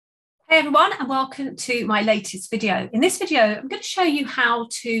Hey everyone, and welcome to my latest video. In this video, I'm going to show you how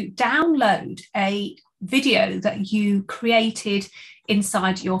to download a video that you created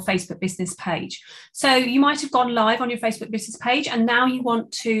inside your Facebook business page. So you might have gone live on your Facebook business page and now you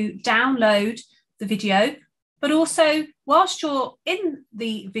want to download the video, but also whilst you're in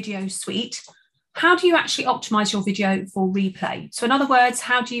the video suite, how do you actually optimize your video for replay? So in other words,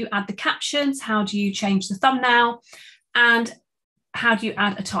 how do you add the captions? How do you change the thumbnail? And how do you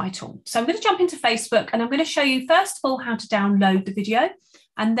add a title? So I'm going to jump into Facebook and I'm going to show you first of all how to download the video,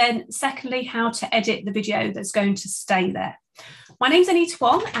 and then secondly how to edit the video that's going to stay there. My name's Anita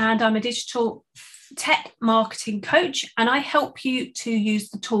Wong and I'm a digital tech marketing coach, and I help you to use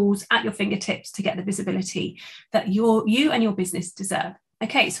the tools at your fingertips to get the visibility that you and your business deserve.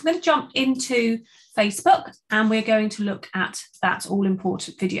 Okay, so I'm going to jump into Facebook and we're going to look at that all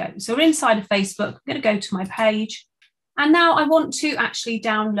important video. So we're inside of Facebook. I'm going to go to my page. And now I want to actually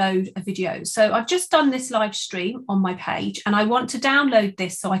download a video. So I've just done this live stream on my page and I want to download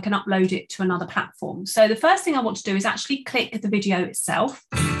this so I can upload it to another platform. So the first thing I want to do is actually click the video itself.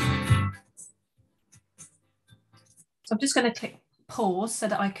 So I'm just going to click pause so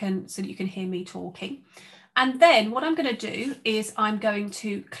that you can hear me talking. And then what I'm going to do is I'm going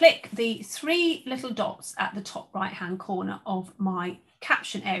to click the three little dots at the top right hand corner of my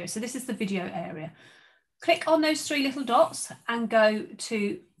caption area. So this is the video area. Click on those three little dots and go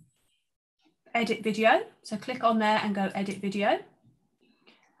to edit video. So click on there and go edit video.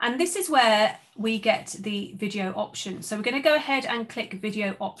 And this is where we get the video options. So we're going to go ahead and click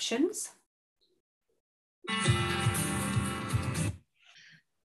video options.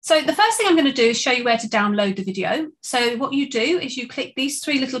 So the first thing I'm going to do is show you where to download the video. So what you do is you click these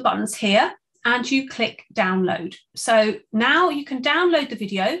three little buttons here and you click download. So now you can download the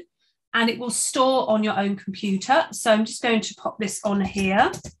video and it will store on your own computer. So I'm just going to pop this on here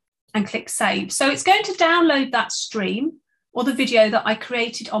and click save. So it's going to download that stream or the video that I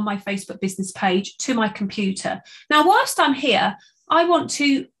created on my Facebook business page to my computer. Now, whilst I'm here, I want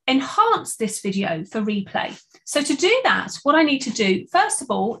to enhance this video for replay. So to do that, what I need to do, first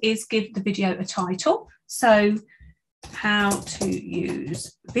of all, is give the video a title. So how to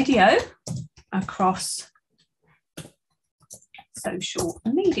use video across social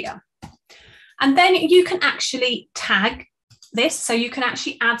media. And then you can actually tag this. So you can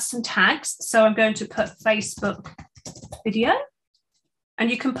actually add some tags. So I'm going to put Facebook video, and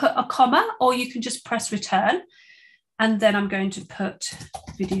you can put a comma or you can just press return. And then I'm going to put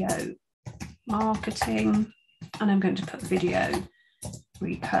video marketing, and I'm going to put video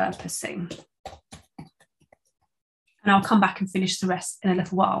repurposing. And I'll come back and finish the rest in a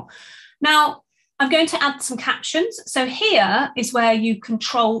little while. Now, I'm going to add some captions. So here is where you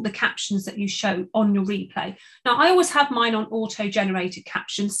control the captions that you show on your replay. Now, I always have mine on auto-generated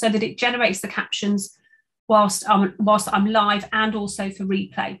captions so that it generates the captions whilst I'm live and also for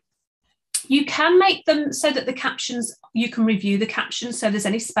replay. You can make them so that the captions, you can review the captions. So if there's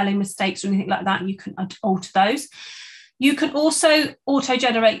any spelling mistakes or anything like that, you can alter those. You can also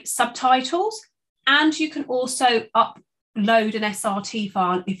auto-generate subtitles, and you can also upload an SRT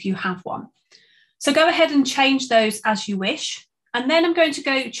file if you have one. So go ahead and change those as you wish. And then I'm going to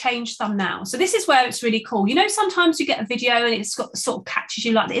go change thumbnail. So this is where it's really cool. You know, sometimes you get a video and it's got sort of catches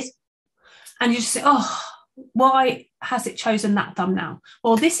you like this. And you just say, oh, why has it chosen that thumbnail?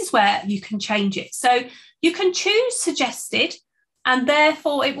 Well, this is where you can change it. So you can choose suggested, and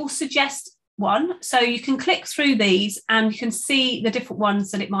therefore it will suggest one. So you can click through these and you can see the different ones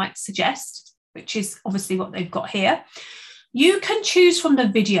that it might suggest, which is obviously what they've got here. You can choose from the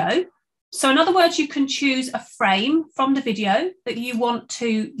video. So in other words, you can choose a frame from the video that you want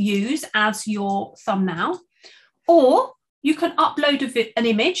to use as your thumbnail, or you can upload an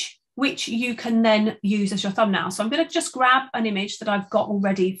image, which you can then use as your thumbnail. So I'm going to just grab an image that I've got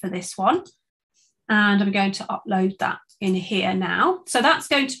already for this one, and I'm going to upload that in here now. So that's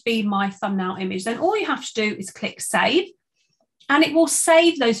going to be my thumbnail image. Then all you have to do is click save, and it will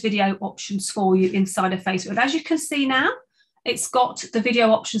save those video options for you inside of Facebook. As you can see now, it's got the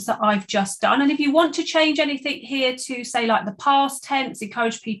video options that I've just done. And if you want to change anything here to say like the past tense,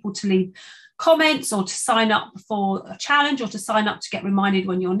 encourage people to leave comments or to sign up for a challenge or to sign up to get reminded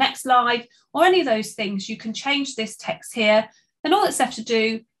when you're next live or any of those things, you can change this text here. Then all that's left to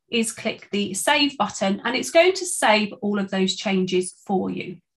do is click the save button, and it's going to save all of those changes for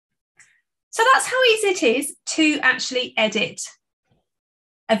you. So that's how easy it is to actually edit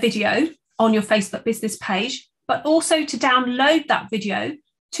a video on your Facebook business page, but also to download that video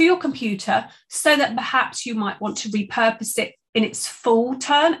to your computer so that perhaps you might want to repurpose it in its full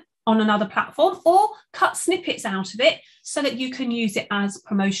term on another platform, or cut snippets out of it so that you can use it as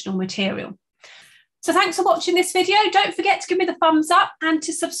promotional material. So thanks for watching this video. Don't forget to give me the thumbs up and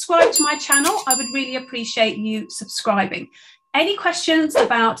to subscribe to my channel. I would really appreciate you subscribing. Any questions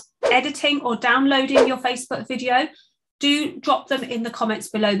about editing or downloading your Facebook video, do drop them in the comments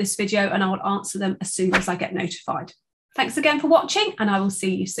below this video and I will answer them as soon as I get notified. Thanks again for watching, and I will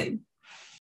see you soon.